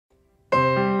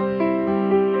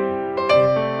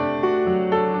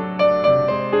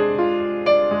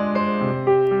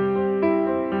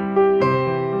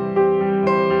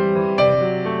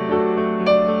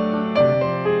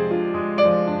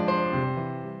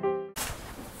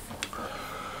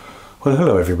Well,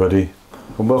 hello everybody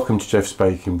and welcome to Jeff's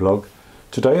Baking Blog.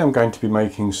 Today I'm going to be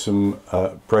making some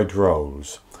bread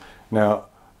rolls. Now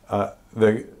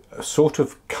they're sort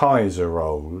of Kaiser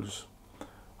rolls,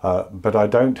 but I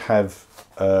don't have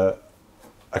a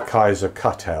Kaiser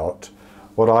cutout.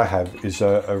 What I have is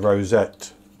a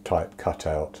Rosette type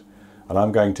cutout, and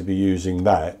I'm going to be using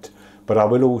that, but I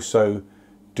will also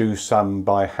do some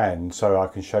by hand so I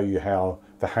can show you how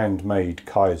the handmade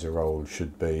Kaiser roll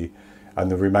should be, and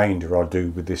the remainder I'll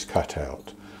do with this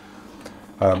cutout.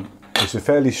 It's a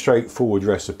fairly straightforward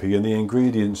recipe, and the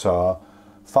ingredients are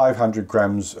 500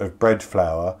 grams of bread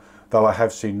flour, though I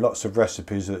have seen lots of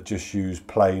recipes that just use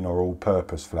plain or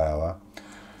all-purpose flour,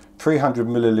 300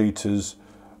 millilitres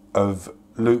of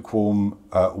lukewarm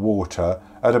water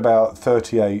at about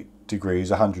 38 degrees,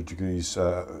 100 degrees,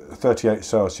 38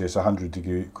 Celsius, 100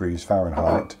 degrees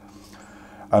Fahrenheit,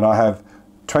 and I have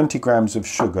 20 grams of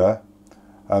sugar,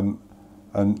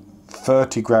 and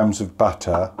 30 grams of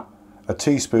butter, a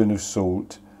teaspoon of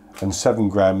salt, and 7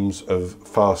 grams of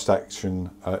fast action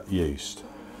yeast.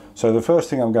 So the first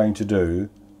thing I'm going to do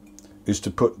is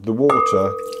to put the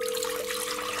water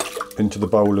into the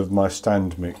bowl of my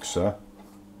stand mixer.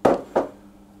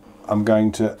 I'm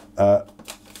going to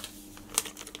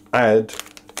add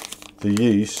the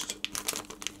yeast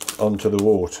onto the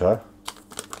water.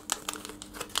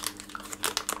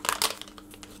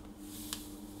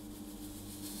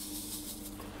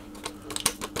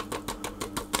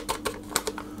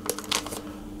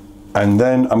 And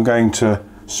then I'm going to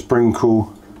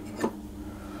sprinkle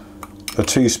a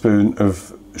teaspoon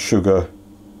of sugar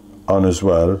on as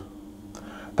well.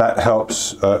 That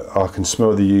helps, I can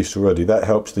smell the yeast already, that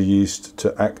helps the yeast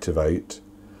to activate.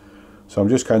 So I'm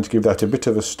just going to give that a bit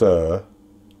of a stir,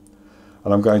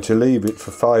 and I'm going to leave it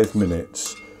for 5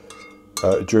 minutes,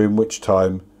 during which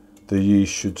time the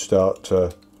yeast should start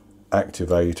to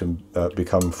activate and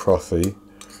become frothy.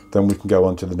 Then we can go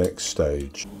on to the next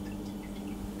stage.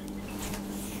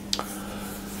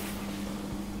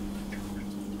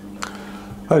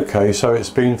 Okay, so it's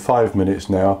been 5 minutes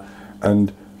now,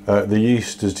 and the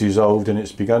yeast has dissolved and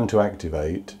it's begun to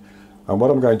activate. And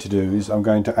what I'm going to do is I'm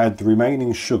going to add the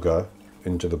remaining sugar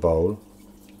into the bowl,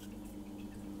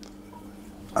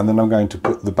 and then I'm going to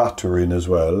put the butter in as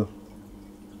well.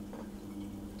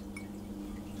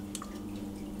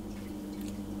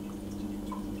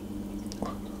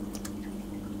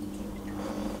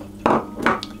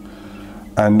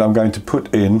 And I'm going to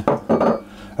put in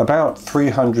about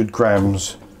 300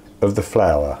 grams of the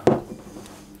flour.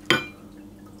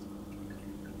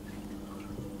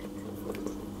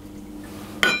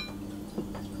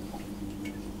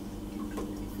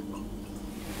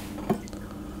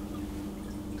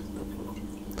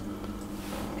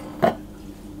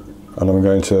 And I'm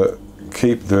going to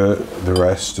keep the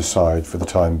rest aside for the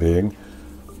time being.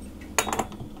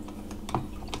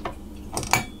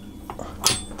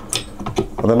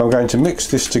 And then I'm going to mix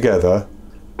this together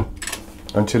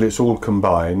until it's all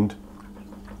combined,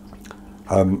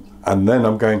 and then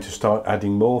I'm going to start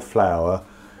adding more flour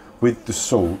with the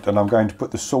salt, and I'm going to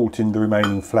put the salt in the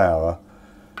remaining flour.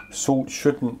 Salt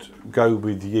shouldn't go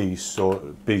with yeast or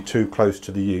be too close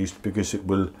to the yeast, because it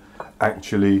will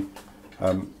actually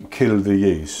kill the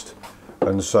yeast,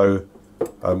 and so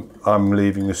I'm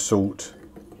leaving the salt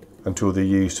until the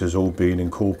yeast has all been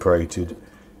incorporated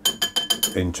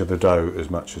into the dough as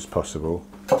much as possible.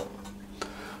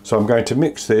 So I'm going to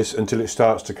mix this until it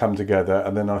starts to come together,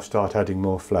 and then I'll start adding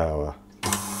more flour.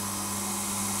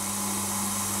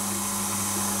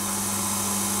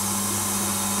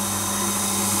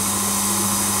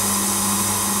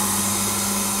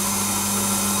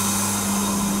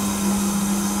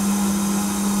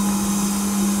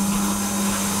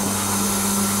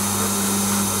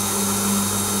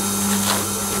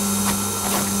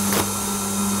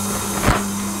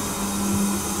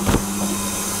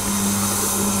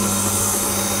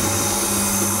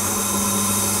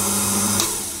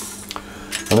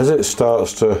 And as it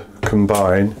starts to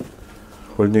combine,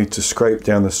 we'll need to scrape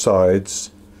down the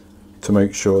sides to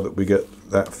make sure that we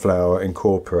get that flour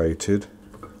incorporated.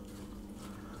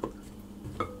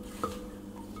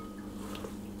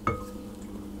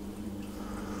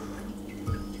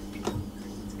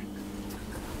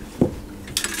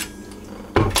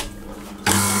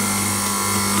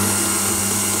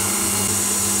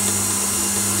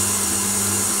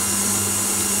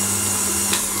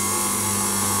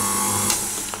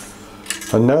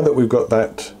 And now that we've got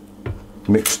that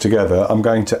mixed together, I'm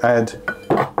going to add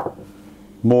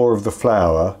more of the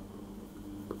flour.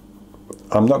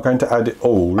 I'm not going to add it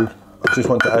all, I just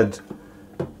want to add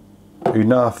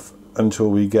enough until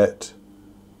we get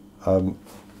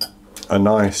a a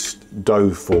nice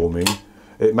dough forming.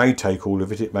 It may take all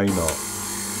of it, it may not.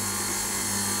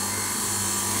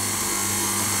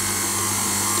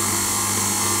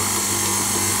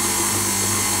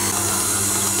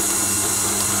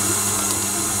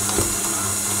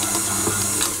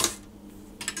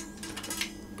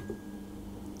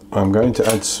 I'm going to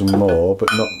add some more, but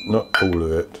not all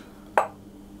of it.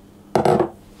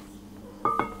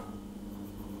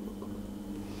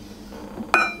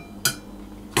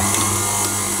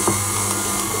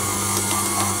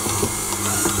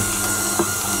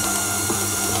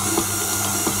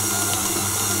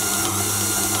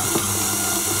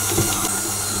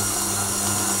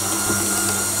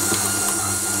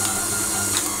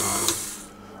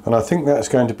 And I think that's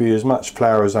going to be as much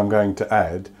flour as I'm going to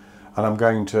add, and I'm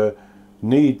going to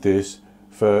knead this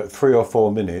for 3 or 4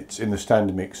 minutes in the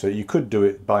stand mixer. You could do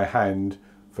it by hand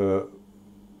for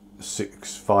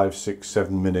 5, 6,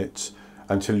 7 minutes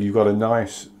until you've got a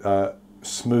nice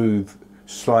smooth,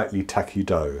 slightly tacky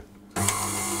dough.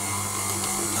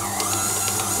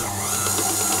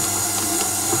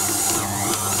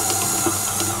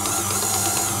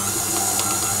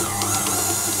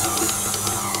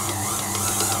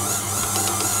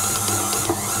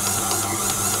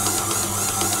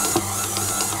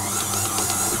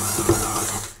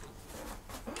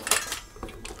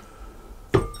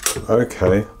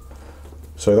 Okay,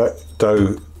 so that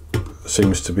dough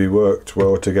seems to be worked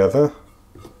well together.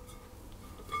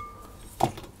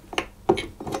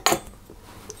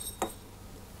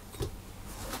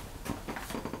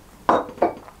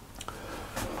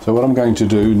 So what I'm going to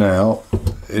do now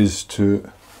is to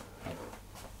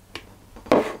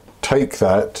take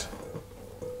that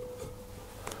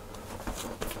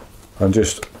and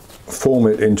just form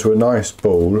it into a nice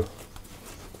ball.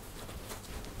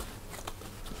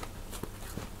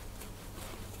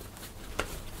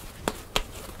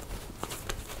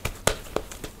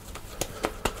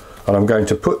 And I'm going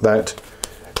to put that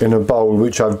in a bowl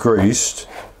which I've greased,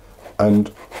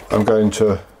 and I'm going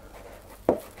to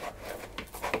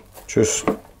just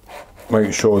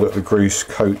make sure that the grease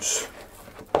coats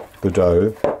the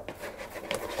dough,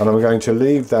 and I'm going to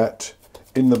leave that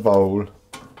in the bowl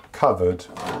covered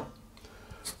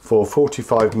for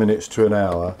 45 minutes to an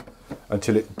hour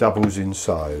until it doubles in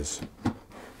size,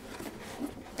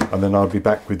 and then I'll be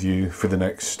back with you for the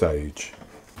next stage.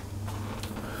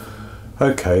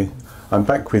 Okay, I'm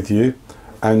back with you,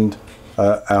 and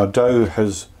our dough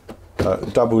has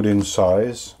doubled in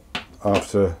size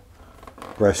after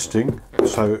resting,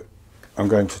 so I'm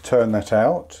going to turn that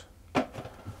out,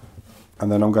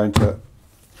 and then I'm going to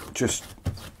just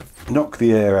knock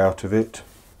the air out of it,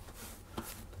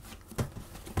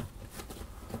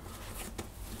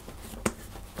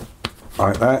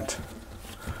 like that,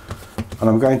 and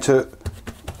I'm going to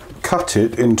cut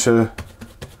it into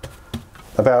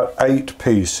about 8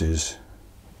 pieces.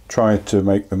 Try to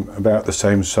make them about the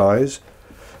same size.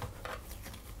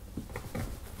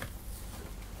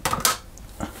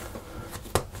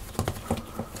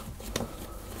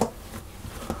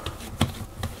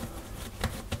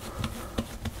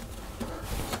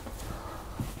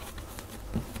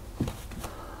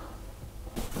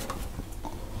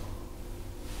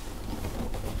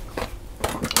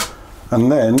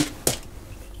 And then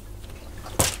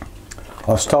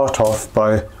I'll start off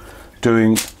by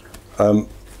doing the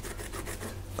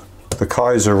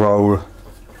Kaiser roll,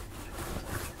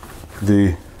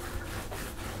 the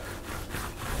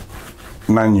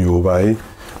manual way,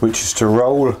 which is to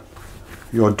roll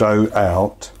your dough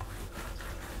out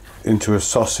into a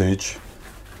sausage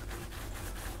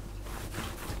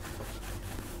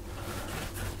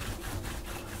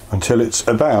until it's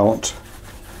about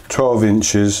 12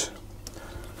 inches,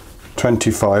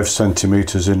 25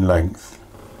 centimeters in length,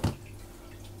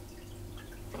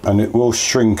 and it will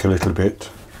shrink a little bit.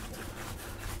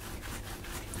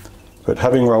 But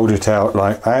having rolled it out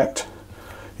like that,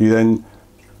 you then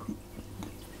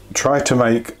try to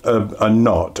make a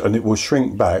knot, and it will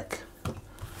shrink back.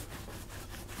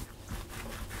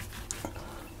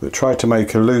 But try to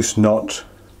make a loose knot,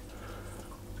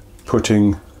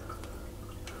 putting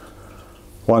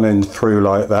one end through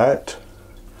like that.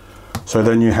 So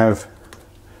then you have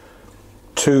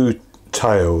 2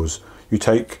 tails. You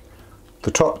take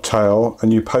the top tail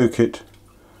and you poke it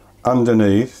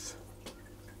underneath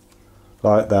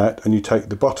like that, and you take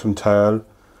the bottom tail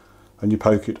and you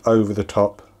poke it over the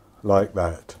top like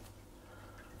that.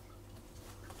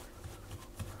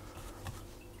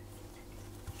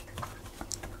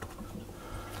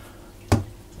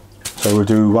 So we'll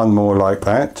do one more like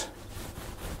that.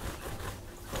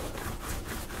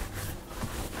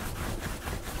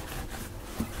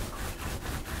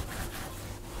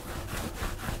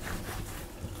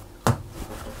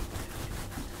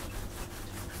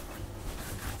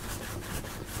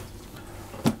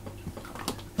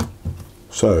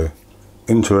 So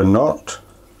into a knot,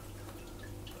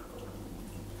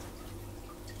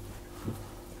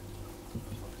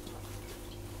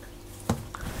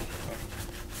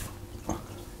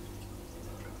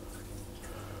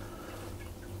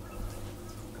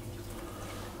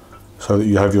 so that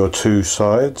you have your two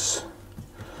sides.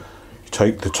 You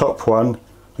take the top one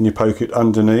and you poke it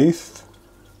underneath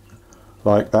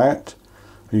like that,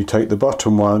 and you take the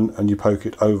bottom one and you poke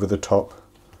it over the top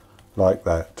like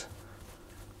that.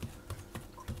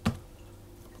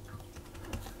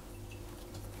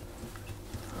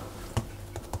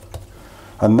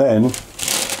 And then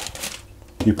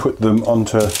you put them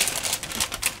onto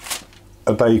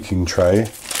a baking tray,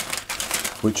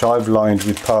 which I've lined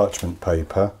with parchment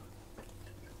paper.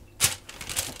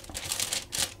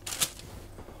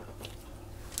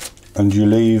 And you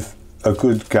leave a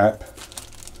good gap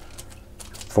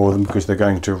for them because they're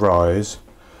going to rise.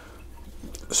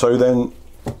 So then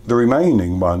the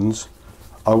remaining ones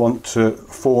I want to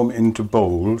form into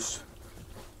balls.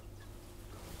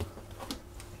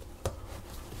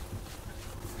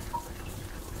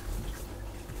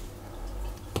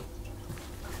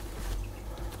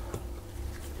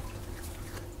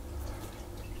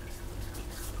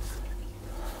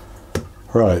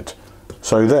 Right,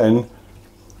 so then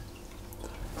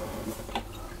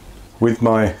with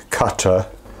my cutter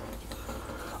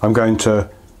I'm going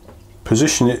to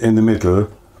position it in the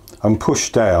middle and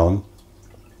push down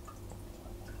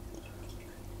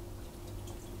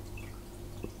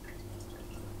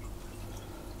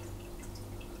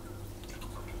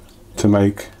to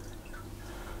make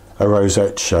a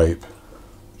rosette shape.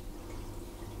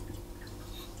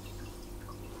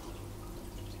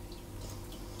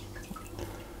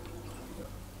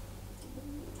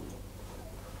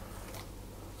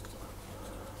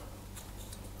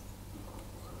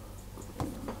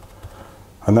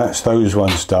 And that's those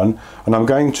ones done, and I'm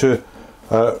going to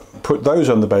put those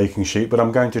on the baking sheet, but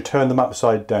I'm going to turn them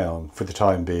upside down for the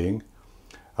time being,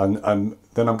 and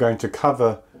then I'm going to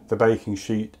cover the baking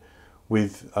sheet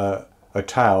with a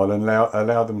towel and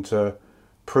allow them to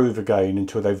prove again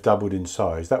until they've doubled in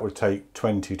size. That will take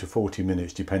 20 to 40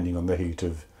 minutes depending on the heat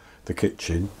of the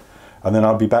kitchen, and then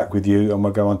I'll be back with you and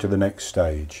we'll go on to the next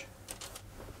stage.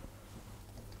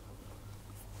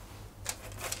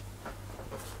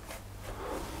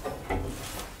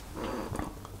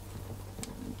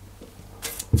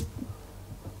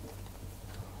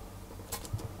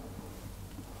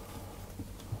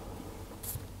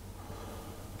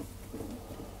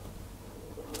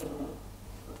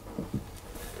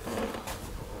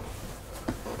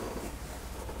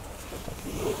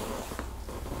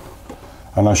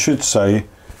 And I should say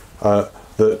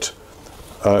that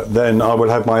then I will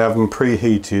have my oven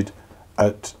preheated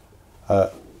at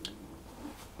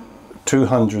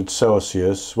 200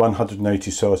 Celsius, 180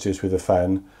 Celsius with a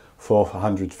fan,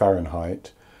 400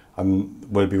 Fahrenheit, and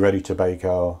we'll be ready to bake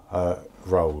our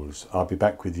rolls. I'll be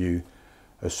back with you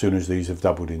as soon as these have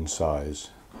doubled in size.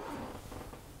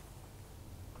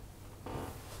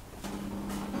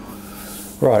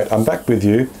 Right, I'm back with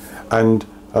you, and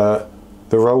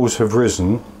the rolls have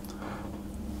risen.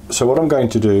 So what I'm going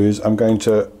to do is I'm going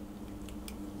to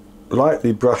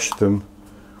lightly brush them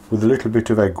with a little bit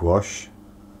of egg wash.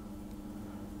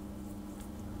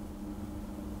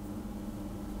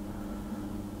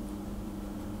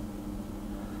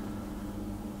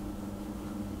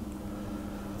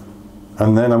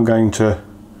 And then I'm going to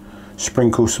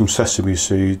sprinkle some sesame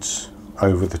seeds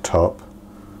over the top.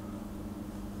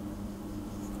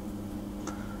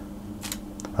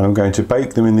 And I'm going to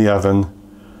bake them in the oven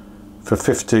for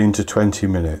 15 to 20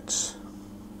 minutes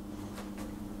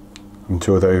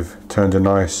until they've turned a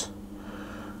nice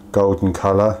golden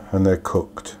colour and they're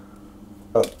cooked.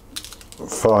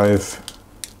 5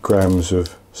 grams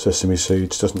of sesame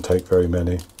seeds, doesn't take very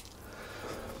many.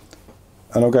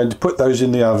 And I'm going to put those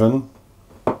in the oven,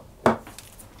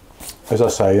 as I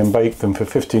say, and bake them for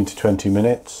 15 to 20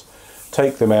 minutes.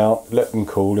 Take them out, let them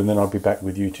cool, and then I'll be back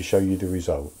with you to show you the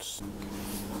results.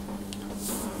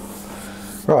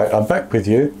 Right, I'm back with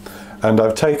you, and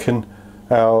I've taken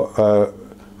our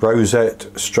Rosette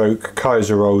stroke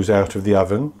Kaiser rolls out of the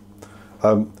oven.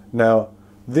 Now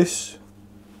this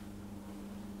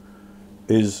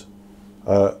is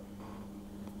the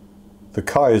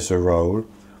Kaiser roll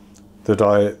that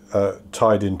I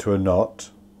tied into a knot,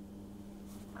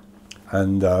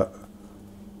 and that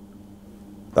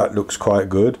looks quite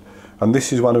good. And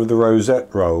this is one of the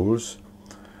Rosette rolls.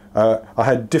 I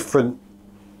had different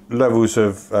levels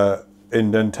of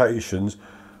indentations.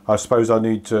 I suppose I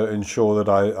need to ensure that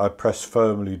I press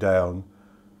firmly down.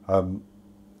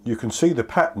 You can see the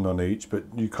pattern on each, but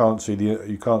you can't see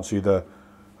the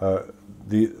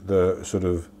the sort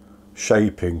of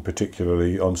shaping,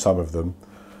 particularly on some of them.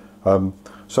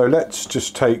 So let's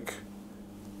just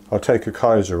I'll take a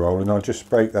Kaiser roll and I'll just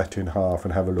break that in half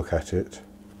and have a look at it.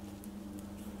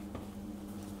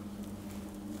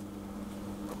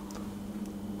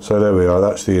 So there we are,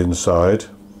 that's the inside.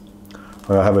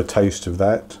 I'll have a taste of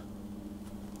that.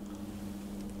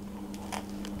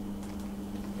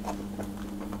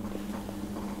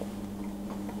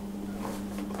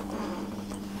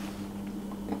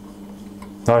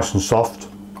 Nice and soft.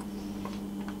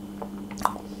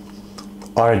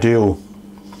 Ideal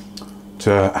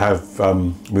to have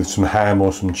with some ham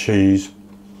or some cheese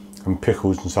and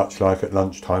pickles and such like at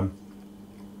lunchtime.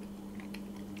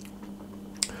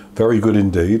 Very good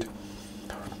indeed.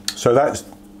 So that's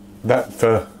that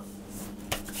for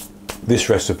this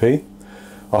recipe.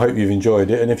 I hope you've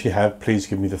enjoyed it, and if you have, please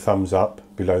give me the thumbs up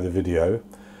below the video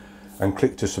and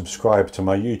click to subscribe to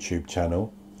my YouTube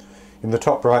channel. In the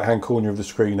top right hand corner of the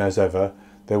screen, as ever,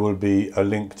 there will be a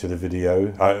link to the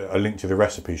video, a link to the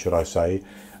recipe should I say,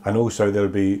 and also there will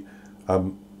be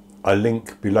a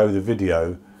link below the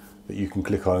video that you can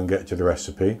click on and get to the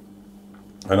recipe.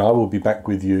 And I will be back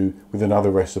with you with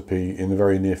another recipe in the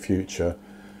very near future.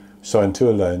 So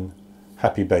until then,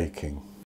 happy baking.